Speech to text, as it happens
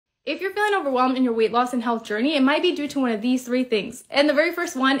If you're feeling overwhelmed in your weight loss and health journey, it might be due to one of these three things. And the very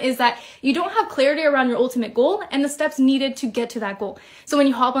first one is that you don't have clarity around your ultimate goal and the steps needed to get to that goal. So when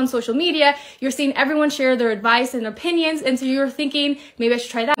you hop on social media, you're seeing everyone share their advice and opinions. And so you're thinking, maybe I should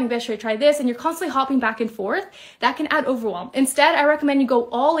try that, maybe I should try this. And you're constantly hopping back and forth. That can add overwhelm. Instead, I recommend you go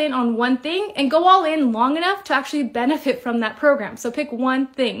all in on one thing and go all in long enough to actually benefit from that program. So pick one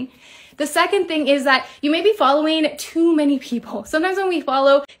thing. The second thing is that you may be following too many people. Sometimes when we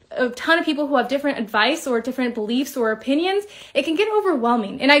follow a ton of people who have different advice or different beliefs or opinions, it can get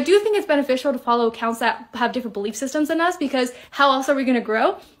overwhelming. And I do think it's beneficial to follow accounts that have different belief systems than us, because how else are we going to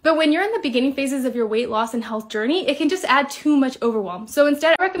grow? But when you're in the beginning phases of your weight loss and health journey, it can just add too much overwhelm. So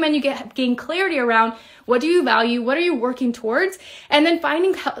instead, I recommend you gain clarity around what do you value, what are you working towards, and then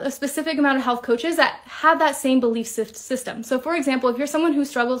finding a specific amount of health coaches that have that same belief system. So for example, if you're someone who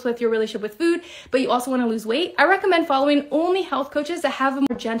struggles with your relationship with food, but you also want to lose weight, I recommend following only health coaches that have a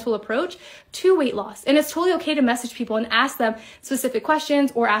more gentle approach to weight loss. And it's totally okay to message people and ask them specific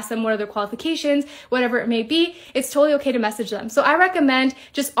questions or ask them what are their qualifications, whatever it may be. It's totally okay to message them. So I recommend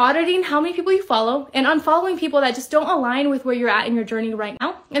just auditing how many people you follow and unfollowing people that just don't align with where you're at in your journey right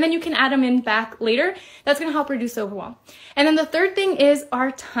now. And then you can add them in back later. That's going to help reduce overwhelm. And then the third thing is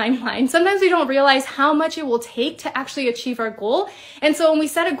our timeline. Sometimes we don't realize how much it will take to actually achieve our goal. And so when we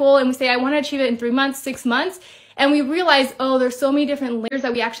set a goal and we say, I want to achieve it in 3 months, 6 months, and we realize, oh, there's so many different layers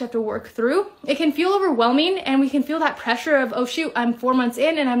that we actually have to work through, it can feel overwhelming, and we can feel that pressure of, oh shoot, I'm 4 months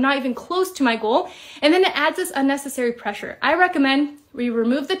in and I'm not even close to my goal. And then it adds this unnecessary pressure. I recommend we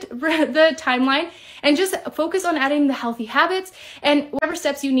remove the timeline and just focus on adding the healthy habits and whatever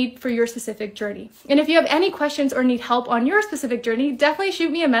steps you need for your specific journey. And if you have any questions or need help on your specific journey, definitely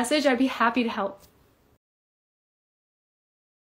shoot me a message. I'd be happy to help.